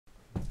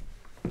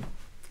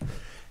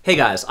Hey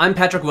guys, I'm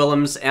Patrick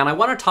Willems, and I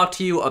want to talk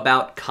to you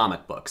about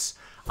comic books.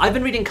 I've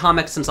been reading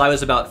comics since I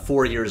was about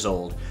 4 years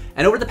old,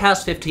 and over the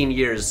past 15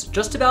 years,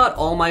 just about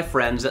all my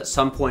friends at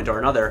some point or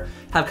another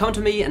have come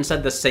to me and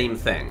said the same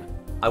thing.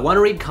 I want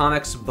to read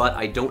comics, but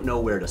I don't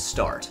know where to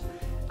start.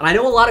 And I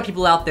know a lot of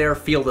people out there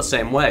feel the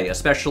same way,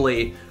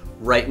 especially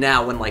right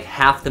now when like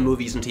half the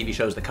movies and TV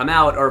shows that come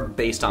out are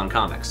based on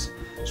comics.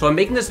 So I'm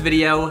making this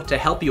video to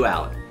help you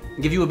out,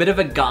 and give you a bit of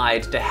a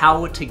guide to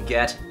how to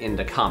get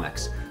into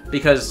comics.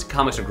 Because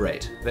comics are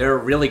great. They're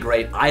really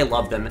great, I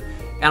love them,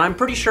 and I'm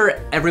pretty sure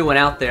everyone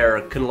out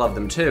there can love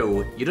them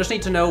too. You just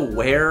need to know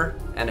where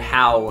and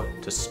how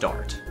to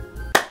start.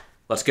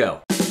 Let's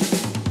go.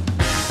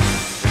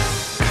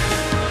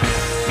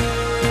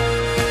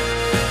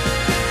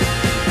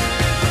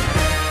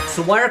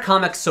 So why are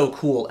comics so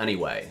cool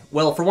anyway?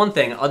 Well, for one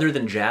thing, other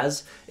than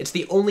jazz, it's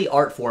the only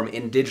art form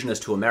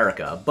indigenous to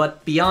America,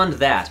 but beyond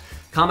that,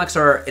 comics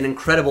are an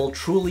incredible,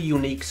 truly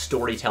unique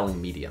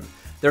storytelling medium.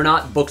 They're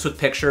not books with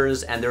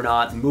pictures, and they're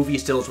not movie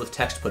stills with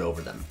text put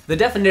over them. The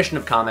definition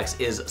of comics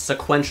is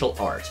sequential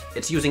art.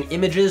 It's using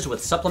images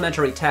with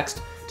supplementary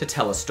text to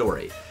tell a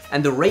story.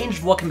 And the range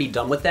of what can be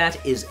done with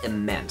that is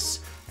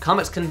immense.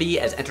 Comics can be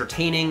as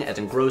entertaining, as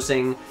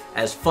engrossing,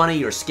 as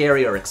funny or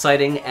scary or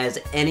exciting as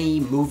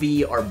any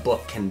movie or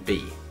book can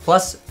be.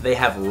 Plus, they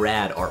have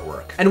rad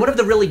artwork. And one of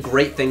the really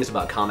great things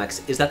about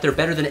comics is that they're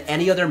better than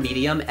any other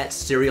medium at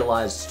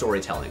serialized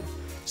storytelling.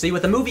 See,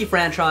 with a movie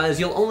franchise,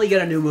 you'll only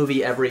get a new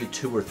movie every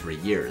 2 or 3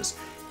 years.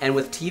 And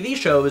with TV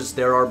shows,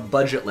 there are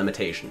budget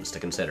limitations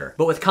to consider.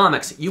 But with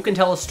comics, you can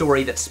tell a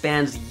story that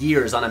spans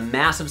years on a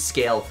massive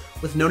scale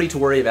with no need to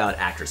worry about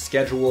actors'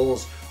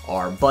 schedules,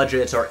 or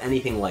budgets, or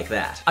anything like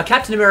that. A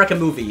Captain America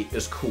movie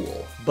is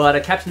cool, but a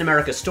Captain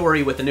America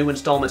story with a new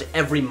installment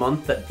every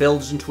month that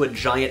builds into a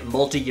giant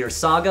multi-year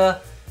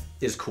saga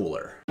is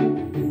cooler.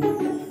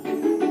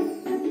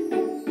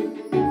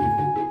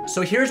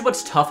 So here's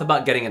what's tough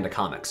about getting into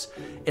comics.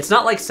 It's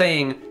not like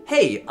saying,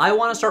 hey, I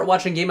want to start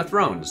watching Game of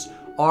Thrones,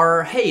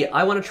 or hey,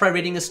 I want to try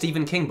reading a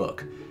Stephen King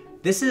book.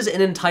 This is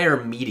an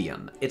entire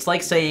medium. It's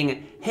like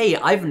saying, hey,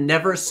 I've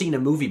never seen a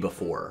movie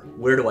before.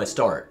 Where do I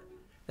start?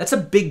 That's a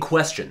big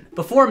question.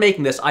 Before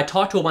making this, I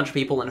talked to a bunch of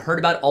people and heard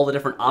about all the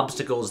different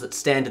obstacles that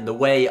stand in the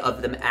way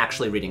of them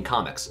actually reading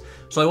comics.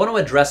 So I want to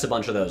address a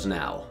bunch of those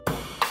now.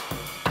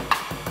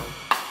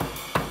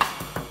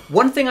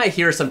 One thing I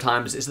hear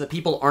sometimes is that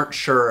people aren't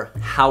sure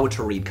how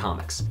to read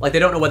comics. Like they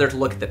don't know whether to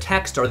look at the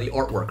text or the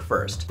artwork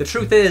first. The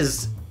truth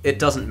is, it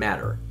doesn't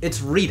matter.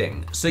 It's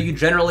reading, so you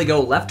generally go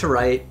left to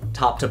right,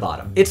 top to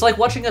bottom. It's like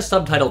watching a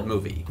subtitled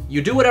movie.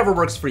 You do whatever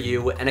works for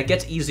you, and it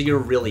gets easier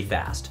really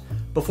fast.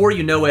 Before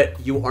you know it,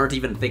 you aren't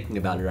even thinking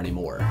about it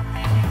anymore.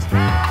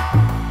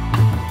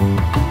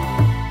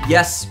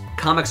 Yes,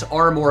 comics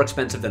are more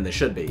expensive than they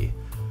should be.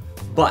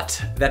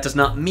 But that does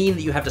not mean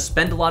that you have to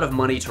spend a lot of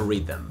money to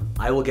read them.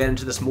 I will get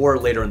into this more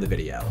later in the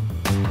video.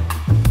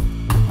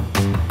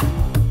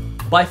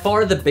 By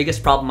far the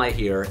biggest problem I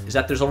hear is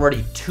that there's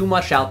already too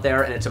much out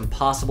there and it's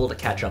impossible to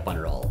catch up on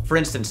it all. For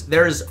instance,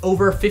 there's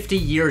over 50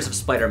 years of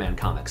Spider-Man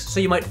comics, so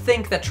you might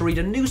think that to read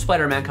a new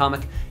Spider-Man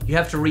comic, you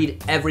have to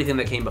read everything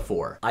that came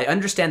before. I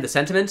understand the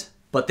sentiment,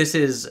 but this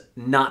is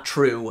not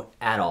true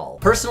at all.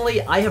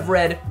 Personally, I have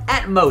read,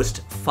 at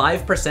most,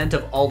 5%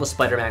 of all the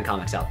Spider-Man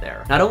comics out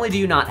there. Not only do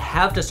you not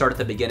have to start at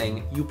the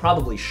beginning, you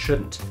probably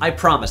shouldn't. I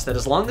promise that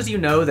as long as you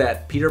know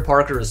that Peter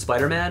Parker is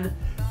Spider-Man,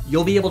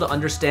 you'll be able to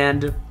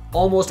understand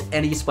almost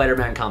any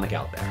Spider-Man comic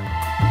out there.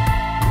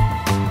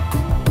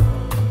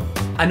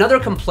 Another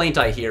complaint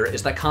I hear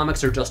is that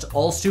comics are just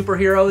all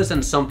superheroes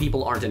and some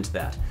people aren't into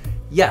that.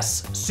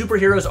 Yes,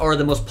 superheroes are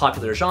the most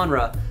popular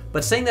genre,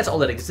 but saying that's all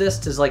that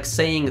exists is like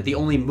saying the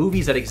only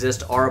movies that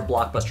exist are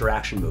blockbuster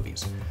action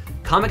movies.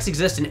 Comics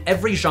exist in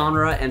every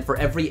genre and for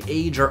every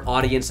age or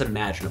audience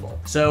imaginable.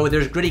 So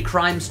there's gritty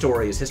crime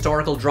stories,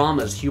 historical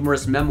dramas,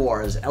 humorous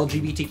memoirs,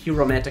 LGBTQ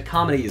romantic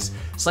comedies,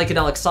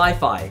 psychedelic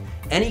sci-fi.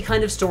 Any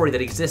kind of story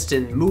that exists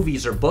in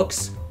movies or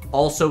books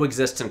also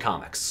exists in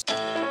comics.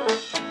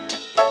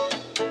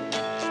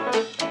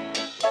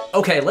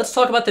 Okay, let's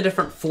talk about the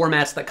different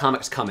formats that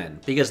comics come in,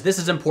 because this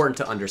is important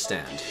to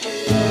understand.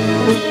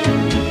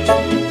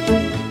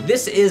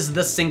 This is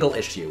the single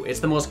issue. It's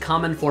the most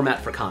common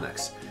format for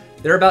comics.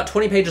 They're about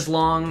 20 pages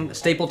long,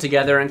 stapled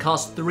together, and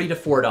cost $3 to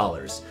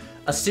 $4.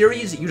 A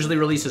series usually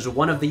releases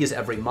one of these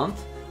every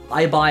month.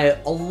 I buy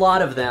a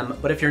lot of them,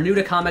 but if you're new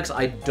to comics,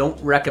 I don't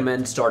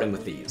recommend starting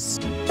with these.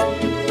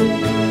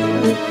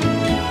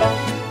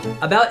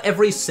 About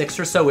every 6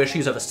 or so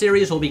issues of a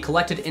series will be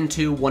collected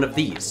into one of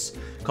these,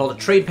 called a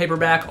trade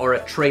paperback, or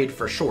a trade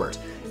for short.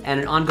 And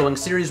an ongoing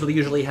series will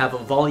usually have a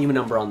volume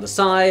number on the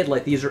side,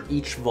 like these are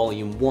each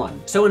volume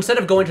 1. So instead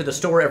of going to the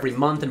store every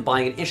month and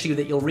buying an issue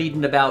that you'll read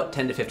in about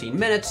 10 to 15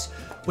 minutes,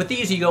 with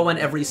these you go in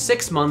every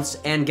 6 months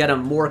and get a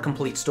more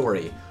complete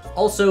story.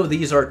 Also,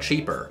 these are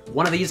cheaper.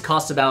 One of these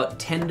costs about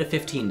 $10 to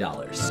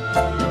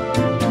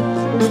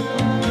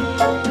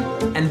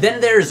 $15. And then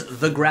there's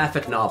the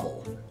graphic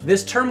novel.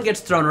 This term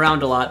gets thrown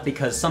around a lot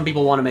because some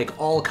people want to make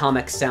all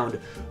comics sound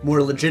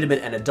more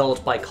legitimate and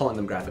adult by calling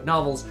them graphic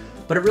novels,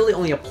 but it really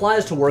only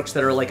applies to works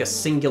that are like a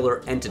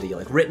singular entity,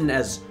 like written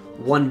as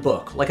one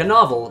book, like a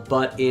novel,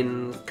 but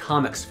in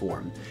comics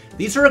form.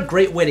 These are a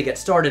great way to get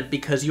started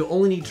because you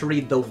only need to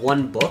read the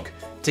one book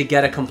to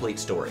get a complete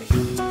story.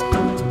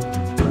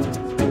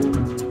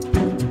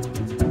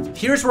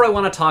 Here's where I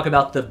want to talk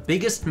about the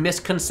biggest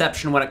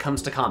misconception when it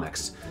comes to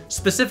comics,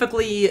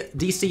 specifically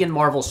DC and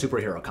Marvel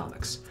superhero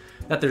comics.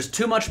 That there's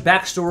too much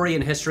backstory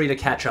and history to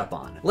catch up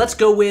on. Let's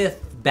go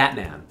with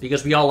Batman,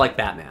 because we all like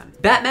Batman.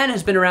 Batman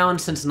has been around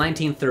since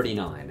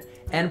 1939,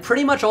 and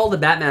pretty much all the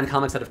Batman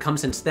comics that have come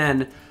since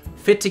then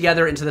fit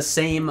together into the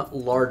same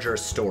larger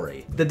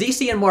story. The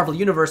DC and Marvel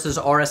universes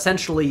are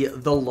essentially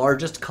the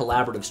largest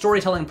collaborative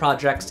storytelling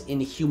projects in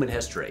human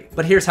history.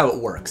 But here's how it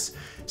works.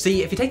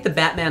 See, if you take the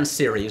Batman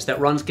series that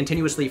runs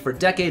continuously for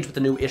decades with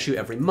a new issue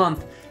every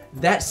month,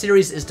 that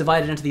series is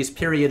divided into these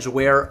periods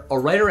where a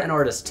writer and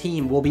artist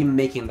team will be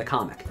making the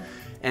comic.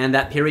 And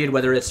that period,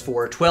 whether it's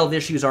for 12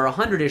 issues or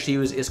 100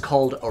 issues, is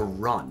called a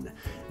run.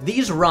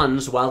 These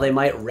runs, while they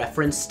might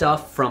reference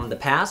stuff from the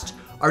past,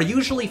 are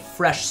usually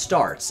fresh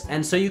starts,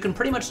 and so you can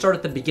pretty much start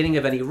at the beginning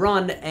of any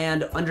run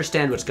and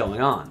understand what's going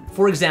on.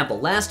 For example,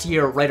 last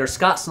year, writer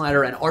Scott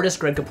Snyder and artist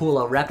Greg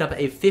Capullo wrapped up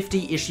a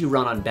 50-issue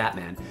run on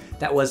Batman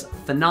that was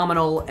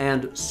phenomenal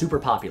and super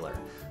popular.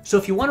 So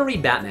if you want to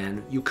read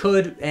Batman, you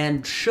could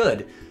and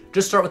should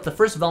just start with the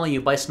first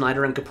volume by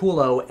Snyder and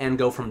Capullo and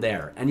go from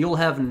there, and you'll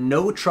have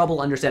no trouble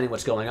understanding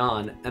what's going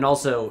on, and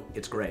also,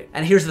 it's great.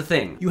 And here's the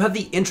thing, you have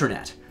the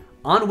internet.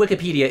 On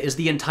Wikipedia is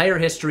the entire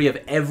history of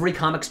every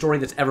comic story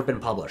that's ever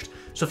been published.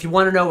 So if you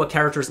want to know a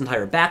character's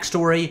entire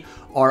backstory,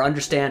 or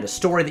understand a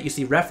story that you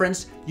see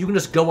referenced, you can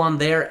just go on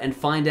there and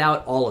find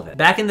out all of it.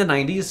 Back in the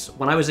 90s,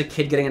 when I was a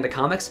kid getting into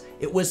comics,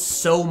 it was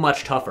so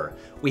much tougher.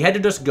 We had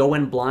to just go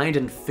in blind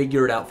and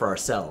figure it out for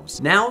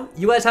ourselves. Now,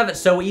 you guys have it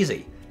so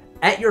easy.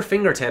 At your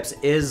fingertips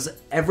is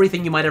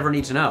everything you might ever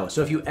need to know.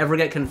 So if you ever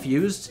get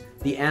confused,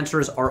 the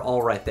answers are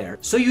all right there.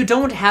 So you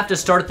don't have to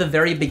start at the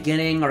very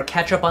beginning or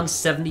catch up on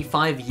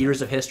 75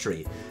 years of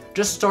history.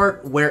 Just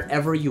start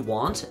wherever you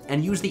want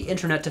and use the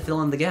internet to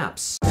fill in the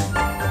gaps.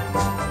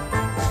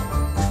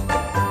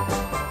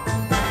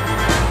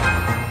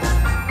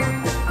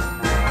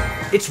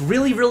 It's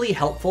really, really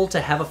helpful to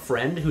have a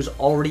friend who's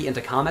already into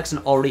comics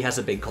and already has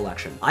a big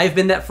collection. I've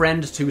been that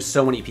friend to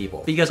so many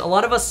people, because a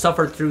lot of us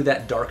suffered through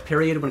that dark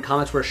period when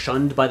comics were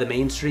shunned by the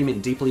mainstream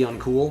and deeply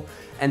uncool,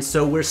 and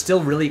so we're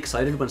still really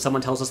excited when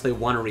someone tells us they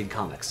want to read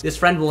comics. This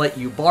friend will let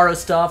you borrow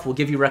stuff, will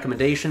give you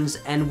recommendations,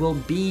 and will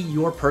be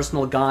your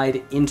personal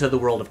guide into the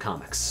world of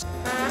comics.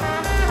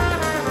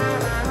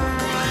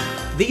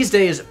 These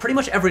days, pretty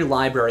much every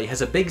library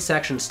has a big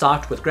section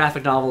stocked with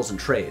graphic novels and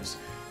trades.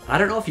 I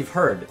don't know if you've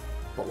heard,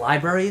 but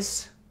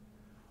libraries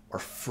are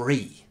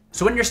free.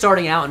 So when you're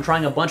starting out and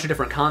trying a bunch of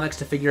different comics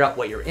to figure out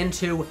what you're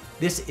into,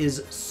 this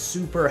is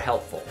super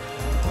helpful.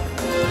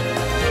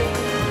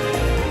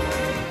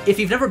 If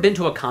you've never been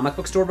to a comic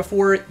book store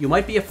before, you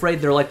might be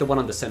afraid they're like the one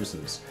on The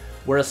Simpsons,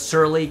 where a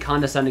surly,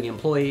 condescending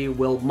employee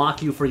will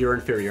mock you for your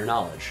inferior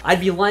knowledge. I'd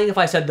be lying if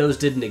I said those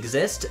didn't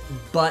exist,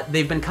 but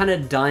they've been kind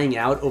of dying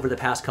out over the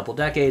past couple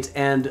decades,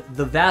 and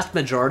the vast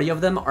majority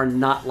of them are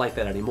not like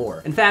that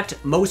anymore. In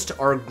fact, most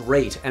are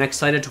great and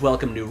excited to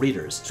welcome new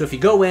readers. So if you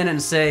go in and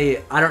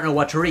say, I don't know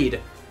what to read,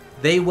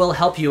 they will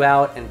help you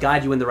out and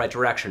guide you in the right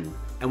direction.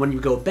 And when you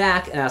go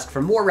back and ask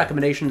for more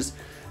recommendations,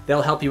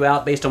 they'll help you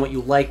out based on what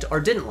you liked or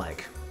didn't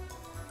like.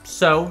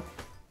 So,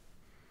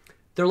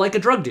 they're like a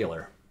drug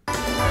dealer.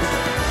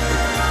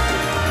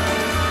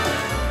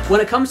 When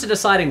it comes to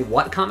deciding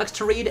what comics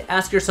to read,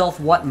 ask yourself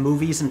what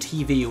movies and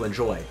TV you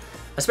enjoy,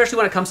 especially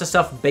when it comes to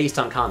stuff based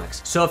on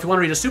comics. So if you want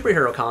to read a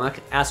superhero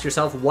comic, ask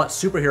yourself what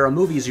superhero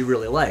movies you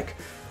really like.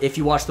 If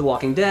you watch The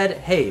Walking Dead,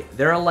 hey,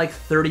 there are like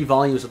 30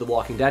 volumes of The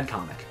Walking Dead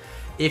comic.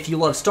 If you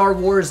love Star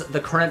Wars,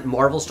 the current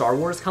Marvel Star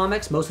Wars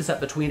comics, mostly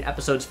set between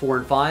episodes 4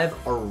 and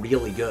 5, are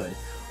really good.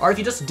 Or if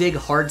you just dig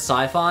hard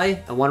sci-fi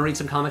and want to read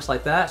some comics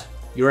like that,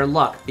 you're in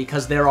luck,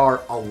 because there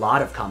are a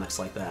lot of comics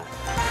like that.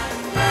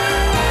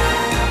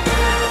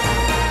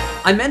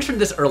 I mentioned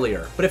this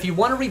earlier, but if you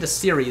want to read a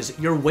series,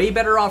 you're way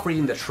better off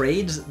reading the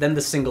trades than the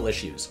single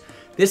issues.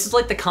 This is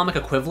like the comic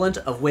equivalent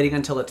of waiting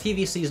until a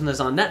TV season is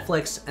on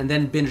Netflix and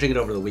then binging it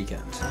over the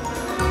weekend.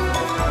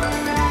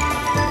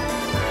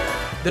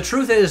 The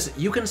truth is,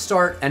 you can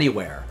start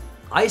anywhere.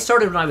 I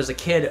started when I was a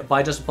kid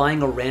by just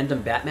buying a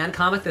random Batman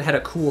comic that had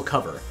a cool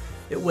cover.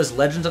 It was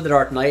Legends of the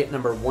Dark Knight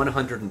number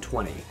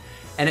 120.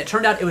 And it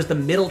turned out it was the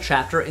middle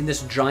chapter in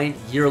this giant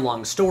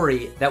year-long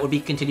story that would be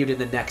continued in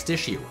the next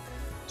issue.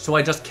 So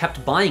I just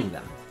kept buying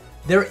them.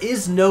 There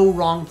is no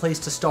wrong place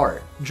to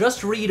start.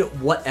 Just read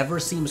whatever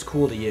seems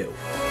cool to you.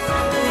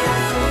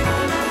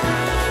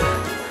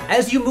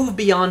 As you move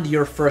beyond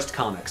your first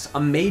comics, a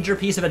major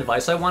piece of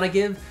advice I want to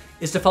give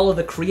is to follow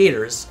the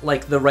creators,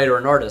 like the writer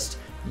and artist,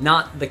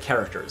 not the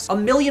characters. A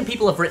million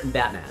people have written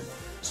Batman,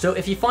 so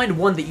if you find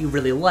one that you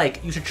really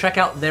like, you should check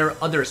out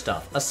their other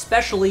stuff,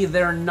 especially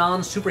their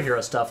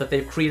non-superhero stuff that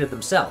they've created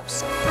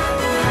themselves.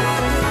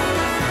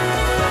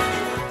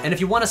 And if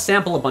you want to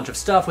sample a bunch of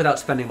stuff without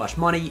spending much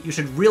money, you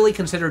should really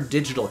consider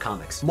digital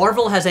comics.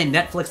 Marvel has a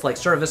Netflix-like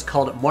service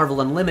called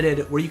Marvel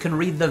Unlimited, where you can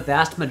read the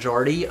vast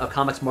majority of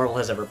comics Marvel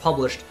has ever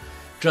published,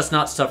 just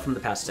not stuff from the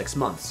past 6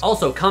 months.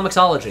 Also,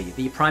 Comixology,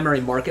 the primary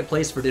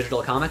marketplace for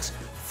digital comics,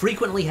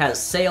 frequently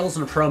has sales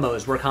and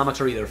promos where comics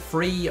are either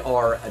free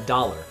or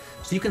 $1.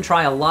 So you can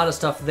try a lot of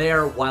stuff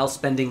there while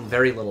spending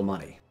very little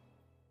money.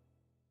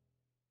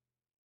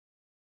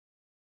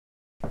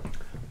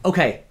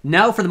 Okay,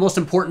 now for the most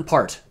important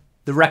part,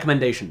 the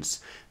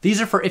recommendations.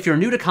 These are for if you're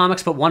new to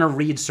comics but want to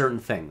read certain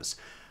things.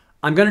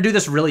 I'm going to do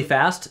this really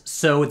fast,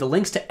 so the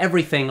links to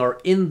everything are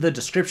in the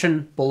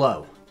description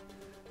below.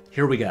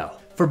 Here we go.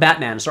 For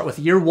Batman, start with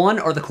Year One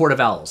or The Court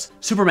of Owls.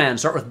 Superman,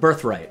 start with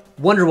Birthright.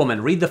 Wonder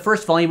Woman, read the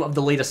first volume of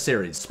the latest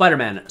series.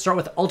 Spider-Man, start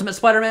with Ultimate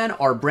Spider-Man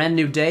or Brand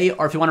New Day,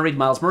 or if you want to read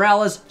Miles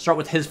Morales, start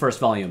with his first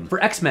volume.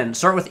 For X-Men,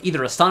 start with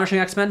either Astonishing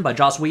X-Men by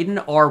Joss Whedon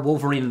or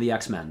Wolverine and the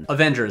X-Men.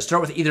 Avengers,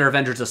 start with either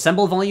Avengers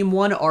Assemble Volume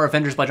 1 or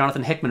Avengers by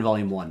Jonathan Hickman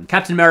Volume 1.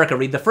 Captain America,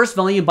 read the first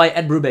volume by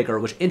Ed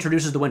Brubaker, which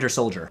introduces the Winter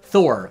Soldier.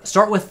 Thor,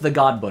 start with The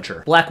God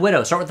Butcher. Black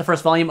Widow, start with the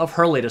first volume of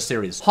her latest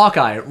series.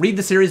 Hawkeye, read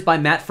the series by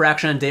Matt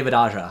Fraction and David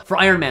Aja. For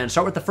Iron Man,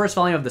 start with the first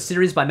volume of the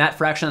series by Matt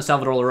Fraction and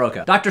Salvador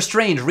Larroca. Doctor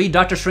Strange, read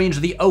Doctor Strange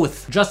The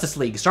Oath. Justice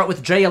League, start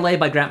with JLA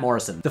by Grant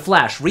Morrison. The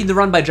Flash, read the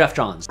run by Jeff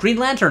Johns. Green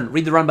Lantern,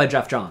 read the run by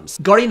Jeff Johns.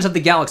 Guardians of the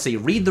Galaxy,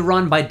 read the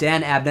run by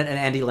Dan Abnett and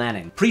Andy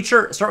Lanning.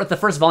 Preacher, start with the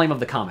first volume of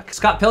the comic.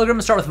 Scott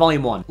Pilgrim, start with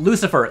Volume 1.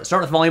 Lucifer,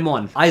 start with Volume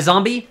 1.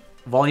 iZombie,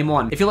 Volume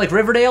 1. If you like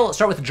Riverdale,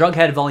 start with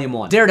Jughead Volume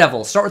 1.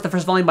 Daredevil, start with the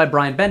first volume by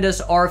Brian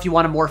Bendis, or if you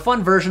want a more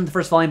fun version, the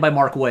first volume by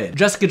Mark Waid.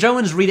 Jessica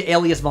Jones, read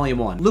Alias Volume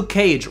 1. Luke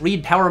Cage,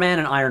 read Power Man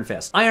and Iron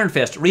Fist. Iron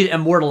Fist, read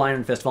Immortal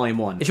Iron Fist Volume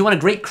 1. If you want a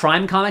great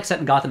crime comic set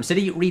in Gotham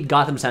City, read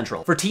Gotham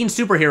Central. For teen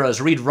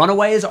superheroes, read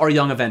Runaways or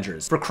Young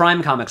Avengers. For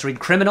crime comics, read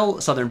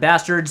Criminal, Southern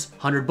Bastards,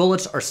 100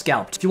 Bullets, or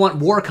Scalped. If you want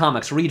war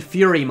comics, read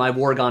Fury, My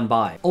War Gone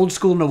By. Old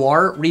school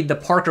noir, read the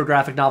Parker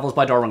graphic novels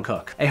by Darwin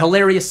Cook. A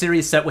hilarious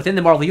series set within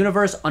the Marvel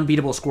Universe,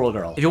 Unbeatable Squirrel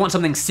Girl. If you want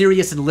something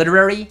serious and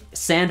literary,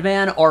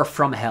 Sandman or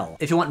From Hell.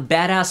 If you want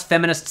badass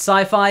feminist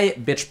sci-fi,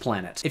 Bitch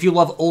Planet. If you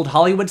love old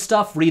Hollywood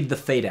stuff, read The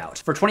Fade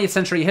Out. For 20th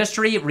century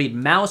history, read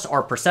Mouse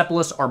or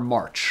Persepolis or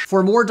March.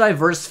 For more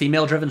diverse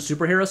female-driven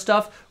superhero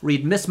stuff,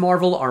 read Miss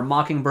Marvel or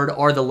Mockingbird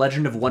or The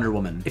Legend of Wonder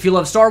Woman. If you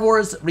love Star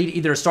Wars, read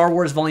either Star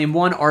Wars Volume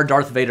 1 or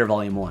Darth Vader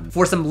Volume 1.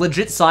 For some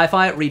legit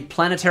sci-fi, read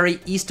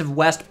Planetary, East of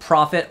West,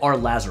 Prophet, or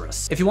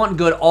Lazarus. If you want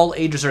good all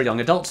ages or young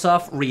adult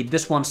stuff, read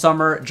This One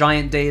Summer,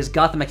 Giant Days,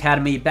 Gotham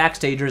Academy,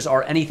 Backstagers,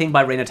 or anything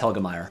by Raina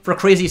Telgemeier. For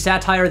crazy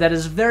satire that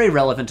is very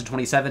relevant to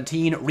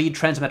 2017, read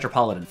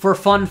Transmetropolitan. For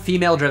fun,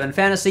 female-driven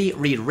fantasy,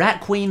 read Rat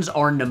Queens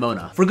or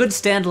Nimona. For good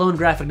standalone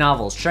graphic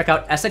novels, check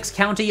out Essex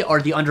County or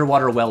The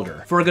Underwater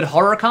Welder. For a good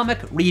horror comic,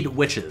 read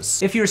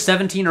Witches. If you're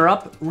 17 or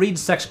up, read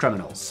Sex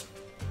Criminals.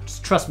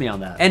 Just trust me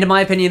on that. And in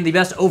my opinion, the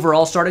best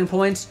overall starting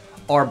points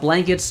are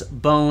Blankets,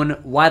 Bone,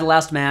 Why the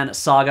Last Man,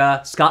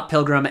 Saga, Scott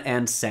Pilgrim,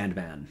 and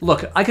Sandman.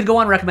 Look, I could go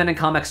on recommending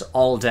comics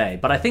all day,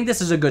 but I think this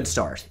is a good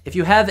start. If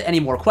you have any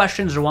more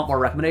questions or want more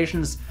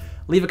recommendations,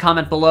 leave a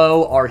comment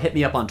below or hit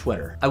me up on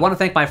Twitter. I want to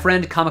thank my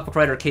friend, comic book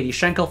writer Katie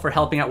Schenkel, for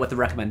helping out with the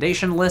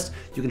recommendation list.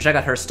 You can check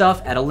out her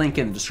stuff at a link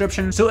in the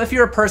description. So if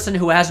you're a person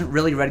who hasn't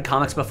really read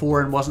comics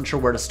before and wasn't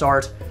sure where to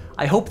start,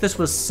 I hope this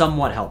was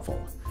somewhat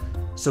helpful.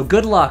 So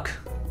good luck,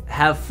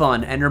 have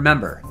fun, and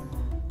remember,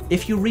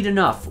 if you read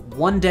enough,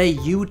 one day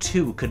you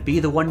too could be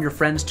the one your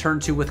friends turn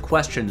to with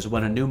questions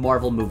when a new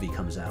Marvel movie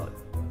comes out.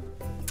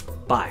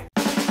 Bye.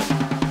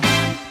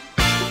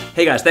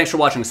 Hey guys, thanks for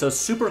watching. So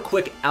super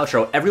quick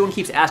outro. Everyone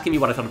keeps asking me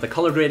what I thought of the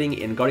color grading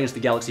in Guardians of the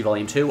Galaxy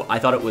Volume 2. I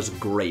thought it was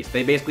great.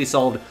 They basically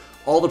solved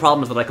all the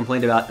problems that I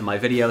complained about in my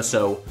video,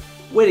 so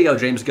way to go,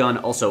 James Gunn.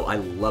 Also, I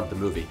love the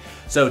movie.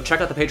 So check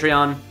out the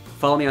Patreon,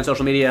 follow me on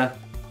social media.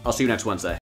 I'll see you next Wednesday.